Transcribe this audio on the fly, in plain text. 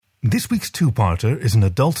This week's two-parter is an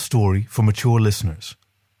adult story for mature listeners.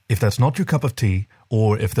 If that's not your cup of tea,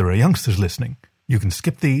 or if there are youngsters listening, you can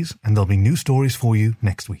skip these and there'll be new stories for you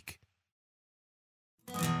next week.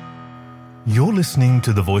 You're listening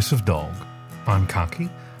to The Voice of Dog. I'm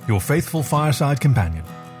Kaki, your faithful fireside companion.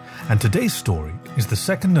 And today's story is the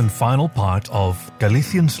second and final part of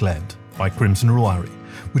Galician Sled by Crimson Ruari,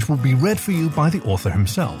 which will be read for you by the author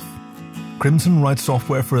himself. Crimson writes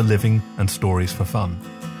software for a living and stories for fun.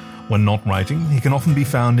 When not writing, he can often be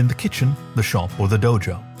found in the kitchen, the shop, or the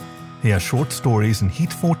dojo. He has short stories in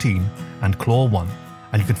Heat 14 and Claw 1,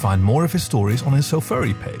 and you can find more of his stories on his So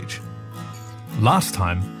Furry page. Last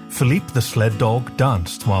time, Philippe the sled dog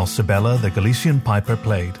danced while Sibella the Galician piper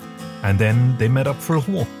played, and then they met up for a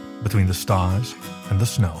walk between the stars and the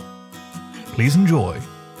snow. Please enjoy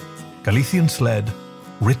Galician Sled,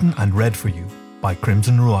 written and read for you by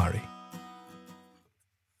Crimson Ruari.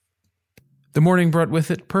 The morning brought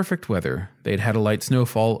with it perfect weather. They'd had a light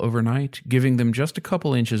snowfall overnight, giving them just a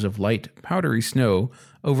couple inches of light, powdery snow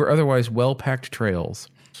over otherwise well-packed trails.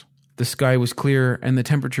 The sky was clear, and the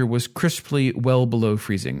temperature was crisply well below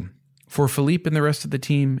freezing. For Philippe and the rest of the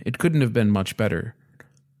team, it couldn't have been much better.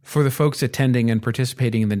 For the folks attending and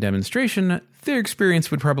participating in the demonstration, their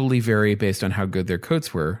experience would probably vary based on how good their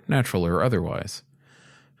coats were, natural or otherwise.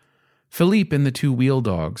 Philippe and the two wheel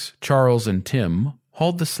dogs, Charles and Tim,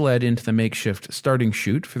 hauled the sled into the makeshift starting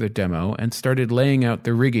chute for the demo and started laying out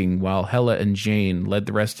the rigging while Hella and Jane led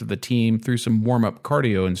the rest of the team through some warm-up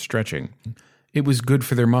cardio and stretching. It was good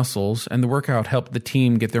for their muscles, and the workout helped the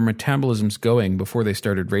team get their metabolisms going before they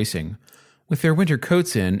started racing. With their winter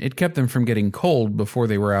coats in, it kept them from getting cold before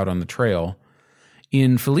they were out on the trail.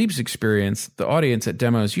 In Philippe's experience, the audience at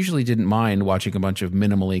demos usually didn't mind watching a bunch of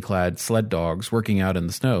minimally clad sled dogs working out in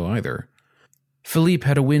the snow either. Philippe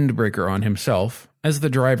had a windbreaker on himself. As the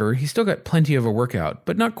driver, he still got plenty of a workout,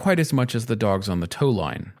 but not quite as much as the dogs on the tow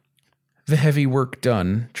line. The heavy work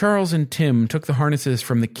done, Charles and Tim took the harnesses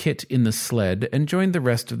from the kit in the sled and joined the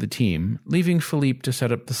rest of the team, leaving Philippe to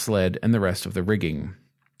set up the sled and the rest of the rigging.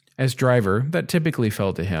 As driver, that typically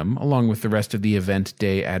fell to him, along with the rest of the event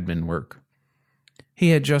day admin work. He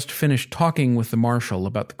had just finished talking with the marshal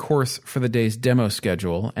about the course for the day's demo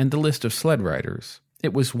schedule and the list of sled riders.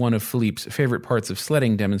 It was one of Philippe's favorite parts of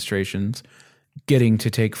sledding demonstrations, getting to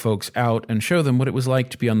take folks out and show them what it was like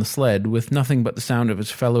to be on the sled with nothing but the sound of his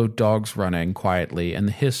fellow dogs running quietly and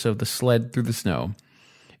the hiss of the sled through the snow.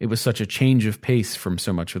 It was such a change of pace from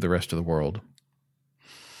so much of the rest of the world.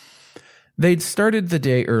 They'd started the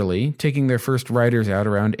day early, taking their first riders out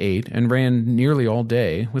around 8 and ran nearly all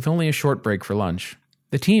day, with only a short break for lunch.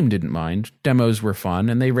 The team didn't mind. Demos were fun,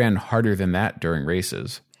 and they ran harder than that during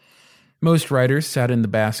races. Most riders sat in the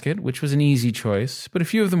basket, which was an easy choice, but a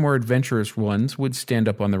few of the more adventurous ones would stand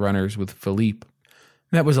up on the runners with Philippe.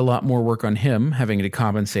 That was a lot more work on him, having to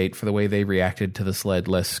compensate for the way they reacted to the sled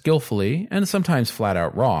less skillfully, and sometimes flat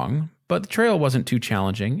out wrong, but the trail wasn't too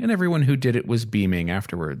challenging, and everyone who did it was beaming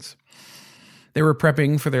afterwards. They were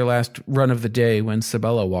prepping for their last run of the day when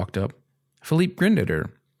Sibella walked up. Philippe grinned at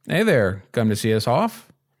her. "Hey there, come to see us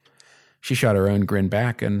off?" She shot her own grin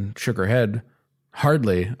back and shook her head.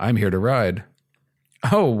 "Hardly. I'm here to ride."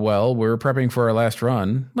 "Oh, well, we're prepping for our last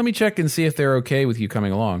run. Let me check and see if they're okay with you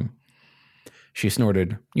coming along." She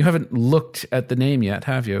snorted. "You haven't looked at the name yet,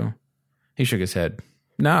 have you?" He shook his head.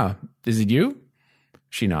 "Nah. Is it you?"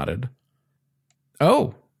 She nodded.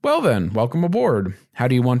 "Oh, well then, welcome aboard. How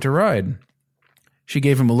do you want to ride?" She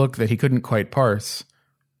gave him a look that he couldn't quite parse.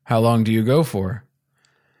 "How long do you go for?"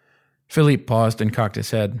 Philippe paused and cocked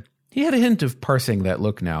his head. He had a hint of parsing that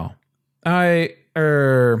look now.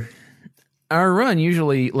 Our run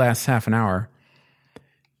usually lasts half an hour.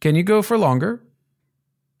 Can you go for longer?"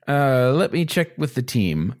 Let me check with the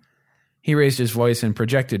team." He raised his voice and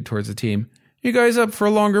projected towards the team. "You guys up for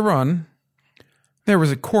a longer run?" There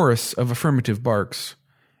was a chorus of affirmative barks.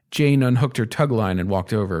 Jane unhooked her tug line and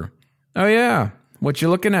walked over. "Oh yeah, what you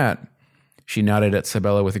looking at?" She nodded at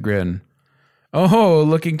Sibella with a grin. "Oh,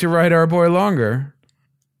 looking to ride our boy longer?"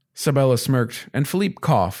 Sibella smirked, and Philippe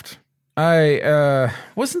coughed.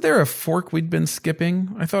 Wasn't there a fork we'd been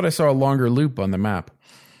skipping? I thought I saw a longer loop on the map."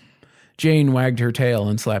 Jane wagged her tail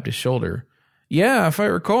and slapped his shoulder. "Yeah, if I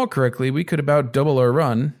recall correctly, we could about double our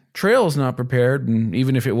run. Trail's not prepared, and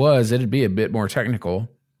even if it was, it'd be a bit more technical.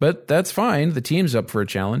 But that's fine, the team's up for a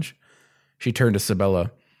challenge." She turned to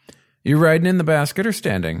Sibella. "You riding in the basket or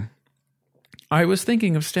standing?" "I was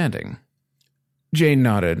thinking of standing." Jane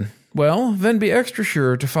nodded. "Well, then be extra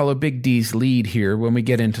sure to follow Big D's lead here when we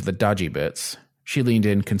get into the dodgy bits." She leaned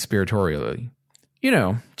in conspiratorially. "You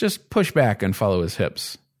know, just push back and follow his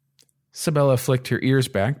hips." Sibella flicked her ears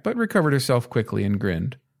back, but recovered herself quickly and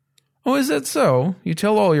grinned. Oh, is that so? You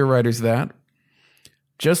tell all your riders that?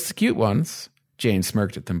 Just the cute ones. Jane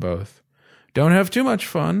smirked at them both. Don't have too much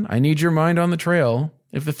fun. I need your mind on the trail.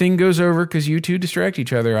 If the thing goes over because you two distract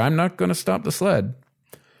each other, I'm not going to stop the sled.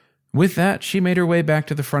 With that, she made her way back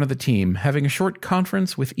to the front of the team, having a short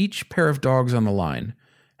conference with each pair of dogs on the line.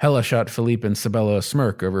 Hella shot Philippe and Sabella a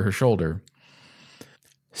smirk over her shoulder.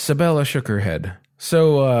 Sabella shook her head.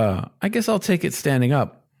 So, I guess I'll take it standing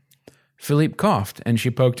up. Philippe coughed, and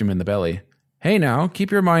she poked him in the belly. Hey now,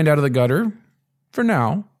 keep your mind out of the gutter. For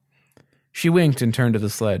now. She winked and turned to the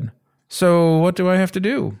sled. So, what do I have to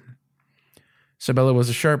do? Sabella was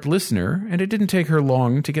a sharp listener, and it didn't take her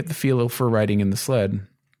long to get the feel for riding in the sled.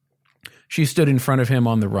 She stood in front of him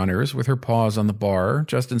on the runners, with her paws on the bar,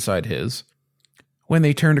 just inside his. When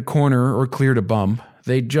they turned a corner or cleared a bump,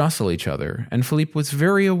 they'd jostle each other, and Philippe was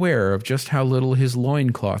very aware of just how little his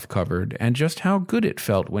loincloth covered, and just how good it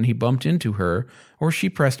felt when he bumped into her, or she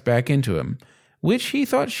pressed back into him, which he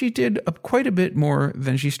thought she did quite a bit more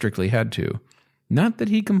than she strictly had to. Not that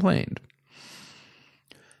he complained.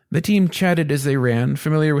 The team chatted as they ran,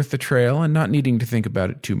 familiar with the trail and not needing to think about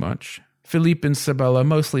it too much. Philippe and Sabella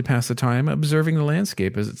mostly passed the time observing the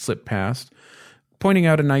landscape as it slipped past, pointing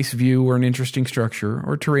out a nice view or an interesting structure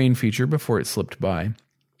or terrain feature before it slipped by.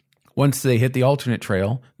 Once they hit the alternate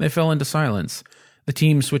trail, they fell into silence, the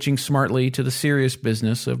team switching smartly to the serious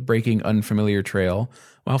business of breaking unfamiliar trail,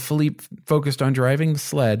 while Philippe focused on driving the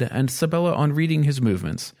sled and Sabella on reading his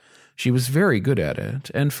movements. She was very good at it,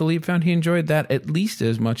 and Philippe found he enjoyed that at least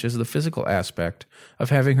as much as the physical aspect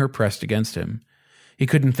of having her pressed against him. He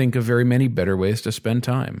couldn't think of very many better ways to spend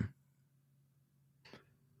time.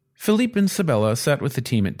 Philippe and Sabella sat with the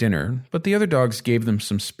team at dinner, but the other dogs gave them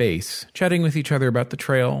some space, chatting with each other about the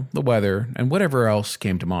trail, the weather, and whatever else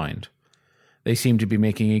came to mind. They seemed to be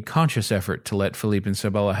making a conscious effort to let Philippe and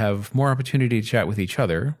Sabella have more opportunity to chat with each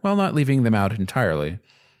other, while not leaving them out entirely.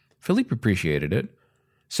 Philippe appreciated it.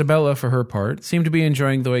 Sabella, for her part, seemed to be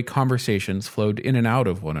enjoying the way conversations flowed in and out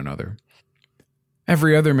of one another.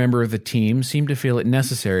 Every other member of the team seemed to feel it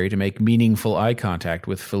necessary to make meaningful eye contact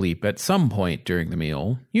with Philippe at some point during the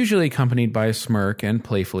meal, usually accompanied by a smirk and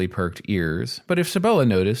playfully perked ears, but if Sabella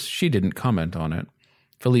noticed, she didn't comment on it.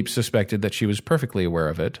 Philippe suspected that she was perfectly aware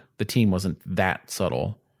of it. The team wasn't that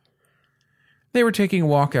subtle. They were taking a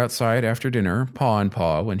walk outside after dinner, paw in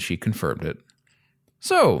paw, when she confirmed it.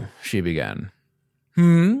 So, she began.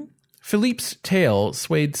 Philippe's tail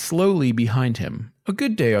swayed slowly behind him. A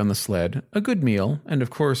good day on the sled, a good meal, and of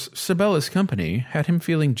course, Sabella's company had him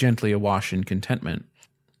feeling gently awash in contentment.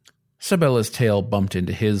 Sabella's tail bumped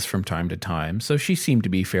into his from time to time, so she seemed to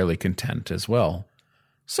be fairly content as well.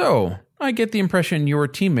 So, I get the impression your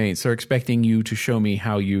teammates are expecting you to show me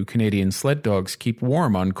how you Canadian sled dogs keep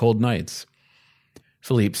warm on cold nights.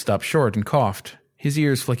 Philippe stopped short and coughed, his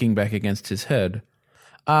ears flicking back against his head.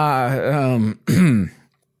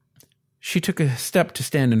 She took a step to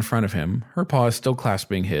stand in front of him, her paws still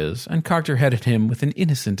clasping his, and cocked her head at him with an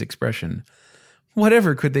innocent expression.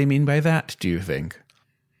 Whatever could they mean by that, do you think?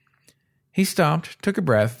 He stopped, took a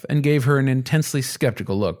breath, and gave her an intensely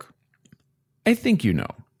skeptical look. I think you know.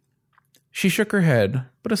 She shook her head,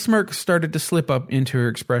 but a smirk started to slip up into her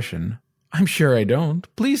expression. I'm sure I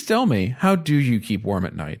don't. Please tell me, how do you keep warm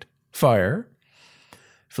at night? Fire?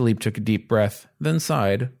 Philippe took a deep breath, then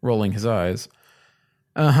sighed, rolling his eyes.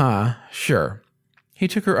 Sure. He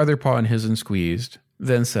took her other paw in his and squeezed,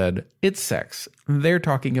 then said, It's sex. They're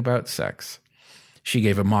talking about sex. She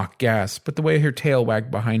gave a mock gasp, but the way her tail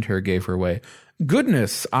wagged behind her gave her away.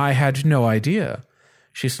 Goodness, I had no idea.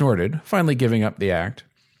 She snorted, finally giving up the act.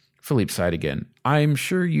 Philippe sighed again. I'm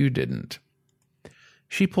sure you didn't.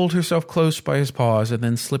 She pulled herself close by his paws and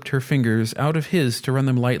then slipped her fingers out of his to run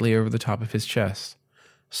them lightly over the top of his chest.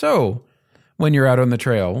 So, when you're out on the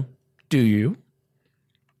trail, do you?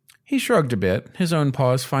 He shrugged a bit, his own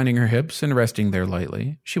paws finding her hips and resting there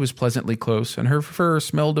lightly. She was pleasantly close, and her fur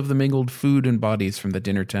smelled of the mingled food and bodies from the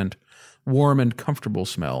dinner tent, warm and comfortable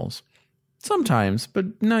smells. Sometimes,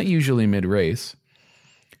 but not usually mid-race.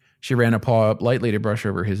 She ran a paw up lightly to brush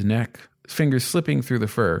over his neck, fingers slipping through the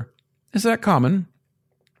fur. Is that common?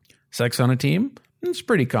 Sex on a team? It's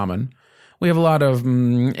pretty common. We have a lot of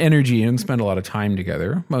energy and spend a lot of time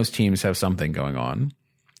together. Most teams have something going on.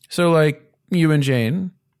 So, like, you and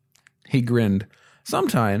Jane? He grinned.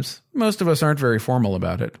 Sometimes. Most of us aren't very formal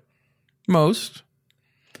about it. Most?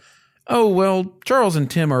 Oh, well, Charles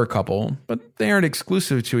and Tim are a couple, but they aren't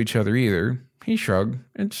exclusive to each other either. He shrugged.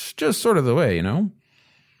 It's just sort of the way, you know?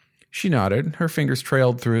 She nodded. Her fingers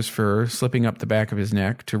trailed through his fur, slipping up the back of his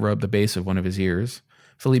neck to rub the base of one of his ears.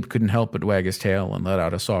 Philippe couldn't help but wag his tail and let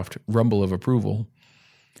out a soft rumble of approval.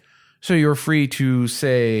 So you're free to,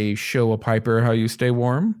 say, show a piper how you stay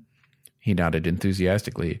warm? He nodded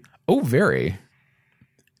enthusiastically. Oh, very.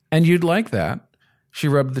 And you'd like that? She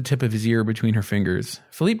rubbed the tip of his ear between her fingers.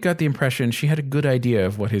 Philippe got the impression she had a good idea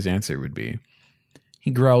of what his answer would be.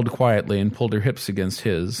 He growled quietly and pulled her hips against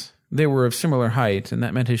his. They were of similar height, and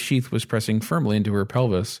that meant his sheath was pressing firmly into her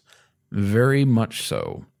pelvis. Very much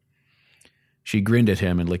so. She grinned at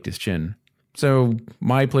him and licked his chin. So,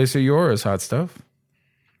 my place or yours, hot stuff?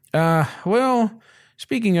 Well,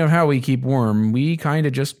 speaking of how we keep warm, we kind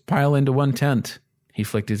of just pile into one tent. He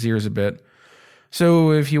flicked his ears a bit.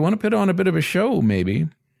 So, if you want to put on a bit of a show, maybe.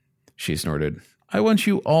 She snorted. I want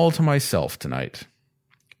you all to myself tonight.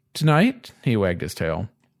 Tonight? He wagged his tail.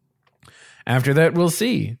 After that, we'll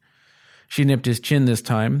see. She nipped his chin this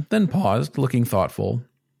time, then paused, looking thoughtful.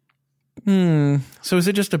 So is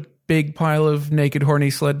it just a big pile of naked, horny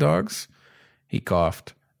sled dogs? He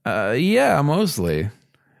coughed. Yeah, mostly.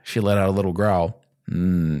 She let out a little growl.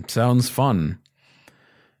 Sounds fun.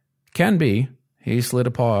 Can be. He slid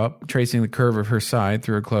a paw up, tracing the curve of her side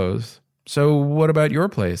through her clothes. So what about your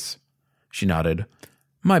place? She nodded.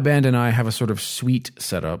 My band and I have a sort of suite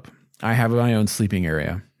set up. I have my own sleeping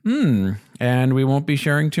area. And we won't be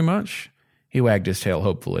sharing too much? He wagged his tail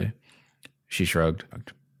hopefully. She shrugged.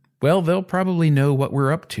 Well, they'll probably know what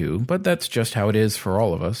we're up to, but that's just how it is for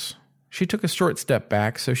all of us. She took a short step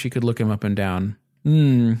back so she could look him up and down.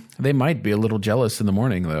 They might be a little jealous in the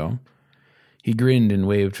morning, though. He grinned and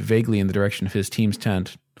waved vaguely in the direction of his team's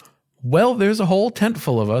tent. Well, there's a whole tent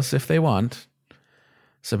full of us, if they want.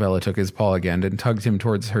 Sabella took his paw again and tugged him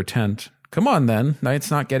towards her tent. Come on, then.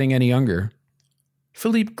 Night's not getting any younger.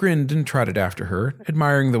 Philippe grinned and trotted after her,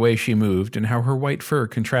 admiring the way she moved and how her white fur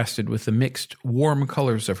contrasted with the mixed, warm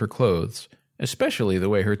colors of her clothes, especially the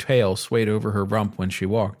way her tail swayed over her rump when she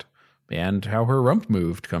walked, and how her rump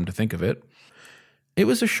moved, come to think of it. It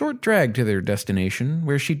was a short drag to their destination,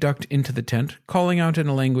 where she ducked into the tent, calling out in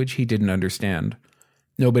a language he didn't understand.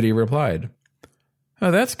 Nobody replied.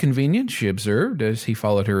 Oh, that's convenient, she observed, as he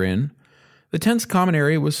followed her in. The tent's common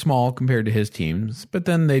area was small compared to his team's, but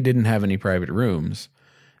then they didn't have any private rooms.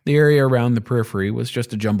 The area around the periphery was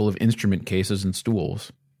just a jumble of instrument cases and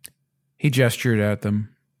stools. He gestured at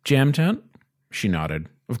them. Jam tent? She nodded.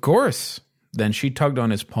 Of course. Then she tugged on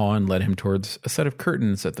his paw and led him towards a set of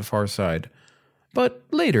curtains at the far side. But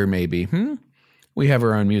later, maybe, We have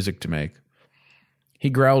our own music to make. He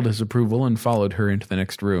growled his approval and followed her into the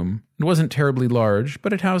next room. It wasn't terribly large,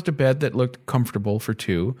 but it housed a bed that looked comfortable for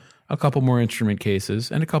two, a couple more instrument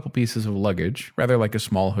cases, and a couple pieces of luggage, rather like a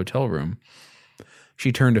small hotel room.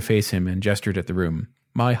 She turned to face him and gestured at the room.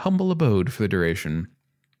 My humble abode for the duration.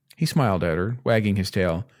 He smiled at her, wagging his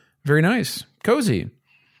tail. Very nice. Cozy.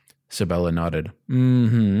 Sabella nodded.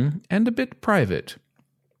 And a bit private.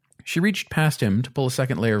 She reached past him to pull a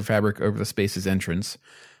second layer of fabric over the space's entrance.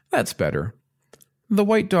 That's better. The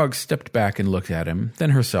white dog stepped back and looked at him,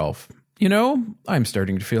 then herself. You know, I'm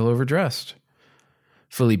starting to feel overdressed.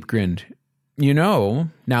 Philippe grinned. You know,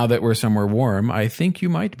 now that we're somewhere warm, I think you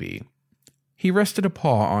might be. He rested a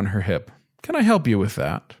paw on her hip. Can I help you with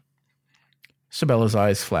that? Sabella's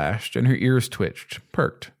eyes flashed and her ears twitched,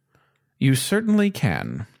 perked. You certainly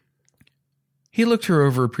can. He looked her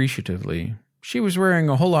over appreciatively. She was wearing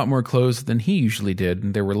a whole lot more clothes than he usually did,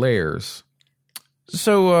 and there were layers.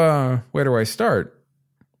 So, where do I start?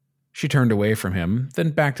 She turned away from him,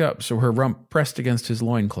 then backed up so her rump pressed against his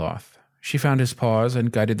loincloth. She found his paws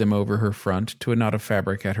and guided them over her front to a knot of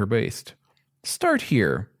fabric at her waist. Start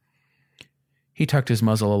here. He tucked his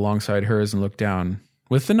muzzle alongside hers and looked down.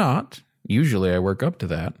 With the knot? Usually I work up to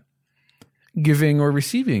that. Giving or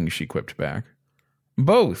receiving, she quipped back.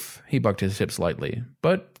 Both, he bucked his hips lightly,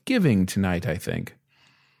 but giving tonight, I think.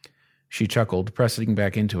 She chuckled, pressing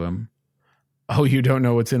back into him. Oh, you don't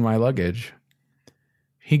know what's in my luggage.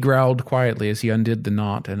 He growled quietly as he undid the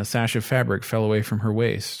knot, and a sash of fabric fell away from her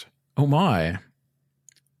waist. Oh my.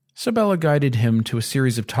 Sabella guided him to a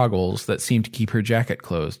series of toggles that seemed to keep her jacket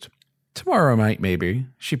closed. Tomorrow night, maybe.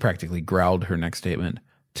 She practically growled her next statement.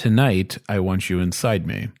 Tonight, I want you inside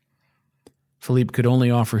me. Philippe could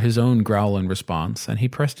only offer his own growl in response, and he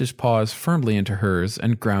pressed his paws firmly into hers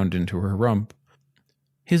and ground into her rump.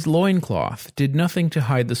 His loincloth did nothing to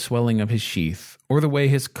hide the swelling of his sheath, or the way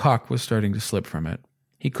his cock was starting to slip from it.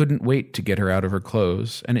 He couldn't wait to get her out of her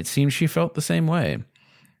clothes, and it seemed she felt the same way.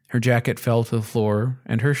 Her jacket fell to the floor,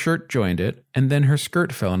 and her shirt joined it, and then her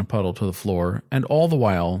skirt fell in a puddle to the floor, and all the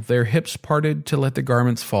while their hips parted to let the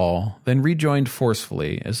garments fall, then rejoined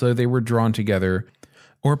forcefully, as though they were drawn together,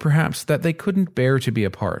 or perhaps that they couldn't bear to be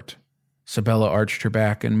apart. Sabella arched her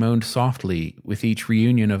back and moaned softly with each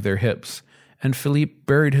reunion of their hips, and Philippe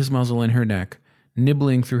buried his muzzle in her neck,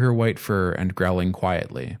 nibbling through her white fur and growling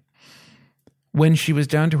quietly. When she was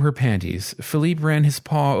down to her panties, Philippe ran his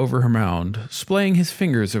paw over her mound, splaying his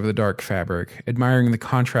fingers over the dark fabric, admiring the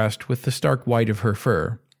contrast with the stark white of her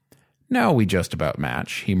fur. "Now we just about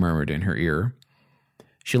match," he murmured in her ear.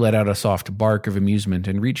 She let out a soft bark of amusement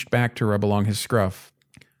and reached back to rub along his scruff.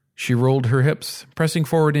 She rolled her hips, pressing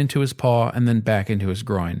forward into his paw and then back into his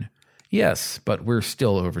groin. "Yes, but we're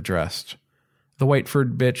still overdressed." The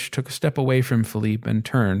white-furred bitch took a step away from Philippe and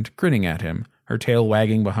turned, grinning at him, her tail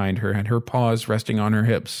wagging behind her and her paws resting on her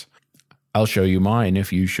hips. "I'll show you mine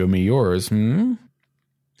if you show me yours,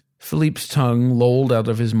 Philippe's tongue lolled out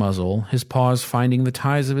of his muzzle, his paws finding the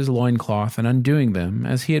ties of his loincloth and undoing them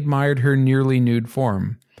as he admired her nearly nude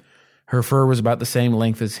form. Her fur was about the same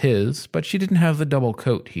length as his, but she didn't have the double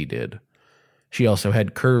coat he did. She also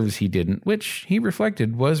had curves he didn't, which, he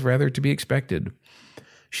reflected, was rather to be expected.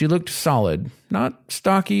 She looked solid, not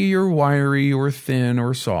stocky or wiry or thin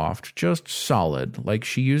or soft, just solid, like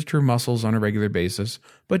she used her muscles on a regular basis,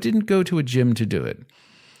 but didn't go to a gym to do it.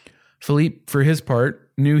 Philippe, for his part,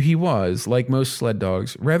 knew he was, like most sled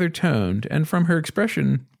dogs, rather toned, and from her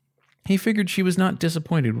expression, he figured she was not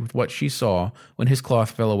disappointed with what she saw when his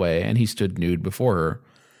cloth fell away and he stood nude before her.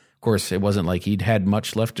 Of course, it wasn't like he'd had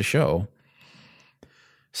much left to show.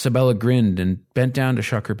 Sabella grinned and bent down to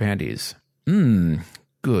shuck her panties.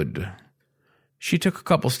 Good. She took a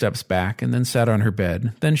couple steps back and then sat on her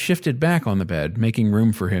bed, then shifted back on the bed, making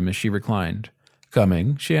room for him as she reclined.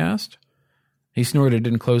 "Coming?" she asked. He snorted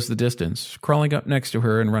and closed the distance, crawling up next to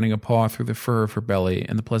her and running a paw through the fur of her belly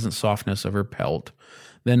and the pleasant softness of her pelt,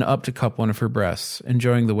 then up to cup one of her breasts,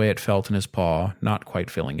 enjoying the way it felt in his paw, not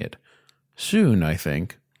quite feeling it. "Soon, I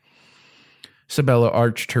think." Sabella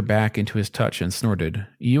arched her back into his touch and snorted.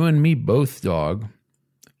 "You and me both, dog."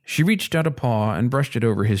 She reached out a paw and brushed it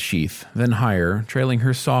over his sheath, then higher, trailing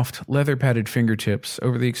her soft, leather-padded fingertips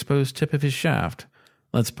over the exposed tip of his shaft.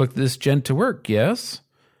 "Let's put this gent to work, yes?"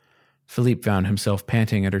 Philippe found himself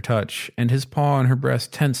panting at her touch, and his paw on her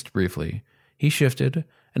breast tensed briefly. He shifted,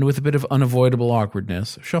 and with a bit of unavoidable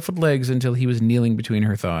awkwardness, shuffled legs until he was kneeling between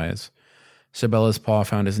her thighs. Sabella's paw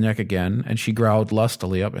found his neck again, and she growled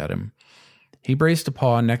lustily up at him. He braced a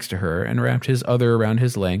paw next to her and wrapped his other around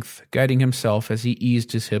his length, guiding himself as he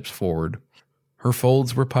eased his hips forward. Her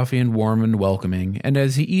folds were puffy and warm and welcoming, and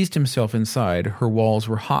as he eased himself inside, her walls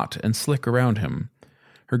were hot and slick around him.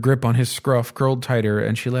 Her grip on his scruff curled tighter,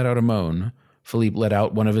 and she let out a moan. Philippe let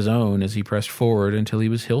out one of his own as he pressed forward until he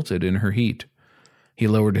was hilted in her heat. He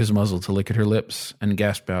lowered his muzzle to lick at her lips and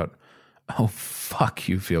gasped out, "Oh, fuck,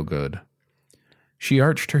 you feel good." She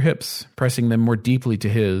arched her hips, pressing them more deeply to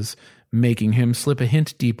his, making him slip a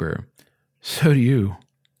hint deeper. "So do you."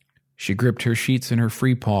 She gripped her sheets in her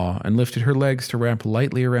free paw and lifted her legs to wrap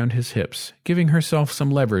lightly around his hips, giving herself some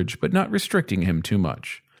leverage but not restricting him too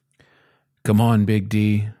much. "Come on, Big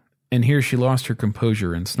D." And here she lost her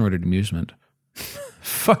composure and snorted amusement.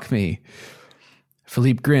 "Fuck me."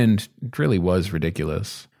 Philippe grinned. It really was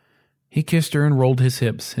ridiculous. He kissed her and rolled his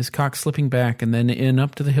hips, his cock slipping back and then in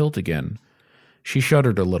up to the hilt again. She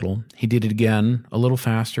shuddered a little. He did it again, a little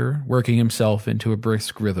faster, working himself into a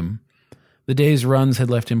brisk rhythm. The day's runs had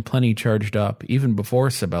left him plenty charged up, even before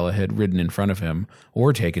Sabella had ridden in front of him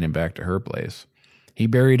or taken him back to her place. He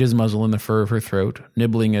buried his muzzle in the fur of her throat,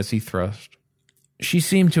 nibbling as he thrust. She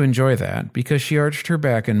seemed to enjoy that, because she arched her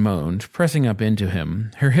back and moaned, pressing up into him,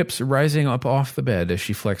 her hips rising up off the bed as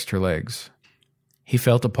she flexed her legs. He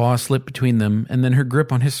felt a paw slip between them, and then her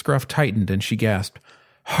grip on his scruff tightened, and she gasped.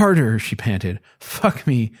 "Harder," she panted. "Fuck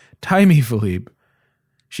me. Tie me, Philippe."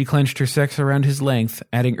 She clenched her sex around his length,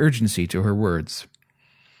 adding urgency to her words.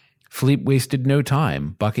 Philippe wasted no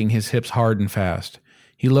time, bucking his hips hard and fast.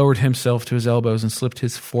 He lowered himself to his elbows and slipped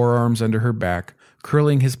his forearms under her back,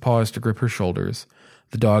 curling his paws to grip her shoulders.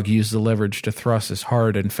 The dog used the leverage to thrust as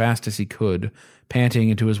hard and fast as he could, panting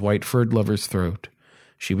into his white-furred lover's throat.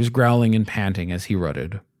 She was growling and panting as he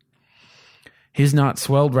rutted. His knot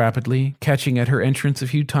swelled rapidly, catching at her entrance a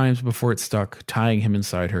few times before it stuck, tying him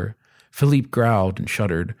inside her. Philippe growled and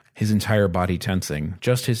shuddered, his entire body tensing,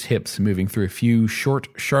 just his hips moving through a few short,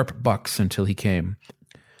 sharp bucks until he came.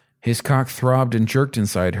 His cock throbbed and jerked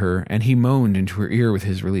inside her, and he moaned into her ear with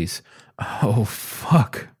his release. "Oh,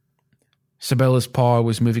 fuck." Sabella's paw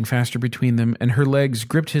was moving faster between them, and her legs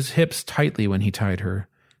gripped his hips tightly when he tied her.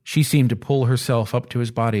 She seemed to pull herself up to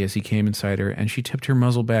his body as he came inside her, and she tipped her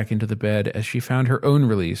muzzle back into the bed as she found her own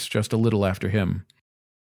release just a little after him.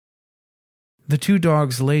 The two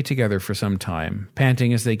dogs lay together for some time,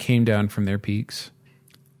 panting as they came down from their peaks.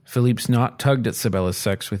 Philippe's knot tugged at Sabella's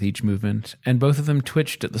sex with each movement, and both of them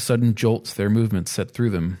twitched at the sudden jolts their movements set through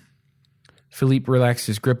them. Philippe relaxed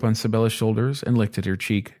his grip on Sabella's shoulders and licked at her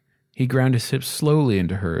cheek. He ground his hips slowly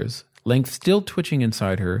into hers, length still twitching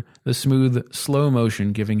inside her, the smooth, slow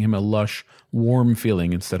motion giving him a lush, warm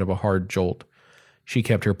feeling instead of a hard jolt. She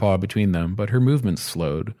kept her paw between them, but her movements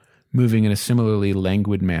slowed, moving in a similarly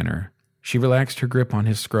languid manner. She relaxed her grip on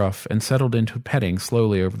his scruff and settled into petting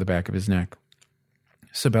slowly over the back of his neck.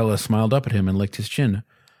 Sabella smiled up at him and licked his chin.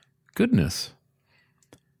 Goodness.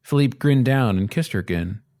 Philippe grinned down and kissed her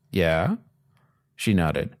again. Yeah? She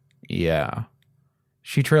nodded. Yeah.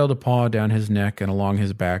 She trailed a paw down his neck and along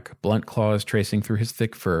his back, blunt claws tracing through his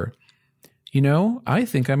thick fur. You know, I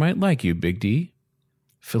think I might like you, Big D.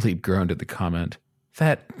 Philippe groaned at the comment.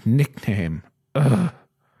 That nickname. Ugh.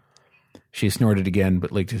 She snorted again,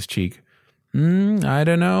 but licked his cheek. I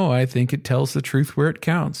don't know. I think it tells the truth where it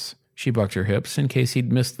counts. She bucked her hips in case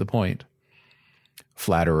he'd missed the point.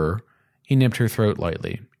 Flatterer. He nipped her throat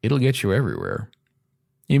lightly. It'll get you everywhere.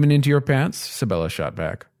 Even into your pants? Sabella shot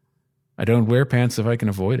back. I don't wear pants if I can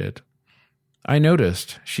avoid it. I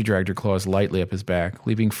noticed. She dragged her claws lightly up his back,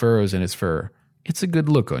 leaving furrows in his fur. It's a good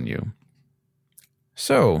look on you.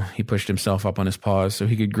 So, he pushed himself up on his paws so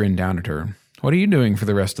he could grin down at her. What are you doing for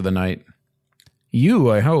the rest of the night?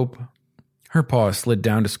 You, I hope. Her paw slid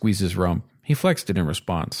down to squeeze his rump. He flexed it in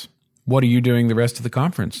response. What are you doing the rest of the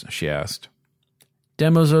conference? She asked.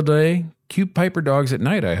 Demos all day, cute piper dogs at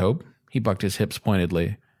night, I hope. He bucked his hips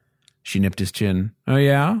pointedly. She nipped his chin. Oh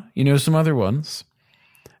yeah? You know some other ones?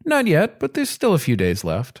 Not yet, but there's still a few days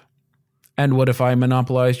left. And what if I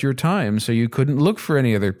monopolized your time so you couldn't look for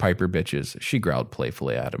any other piper bitches? She growled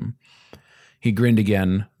playfully at him. He grinned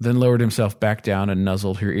again, then lowered himself back down and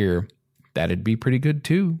nuzzled her ear. That'd be pretty good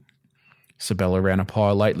too. Sabella ran a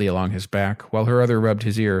paw lightly along his back, while her other rubbed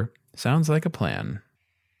his ear. Sounds like a plan.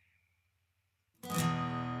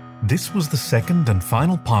 This was the second and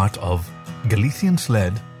final part of Galician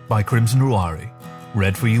Sled by Crimson Ruari,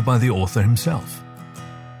 read for you by the author himself.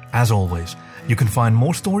 As always, you can find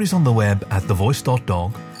more stories on the web at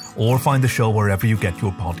thevoice.dog or find the show wherever you get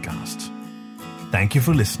your podcasts. Thank you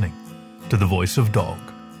for listening to The Voice of Dog.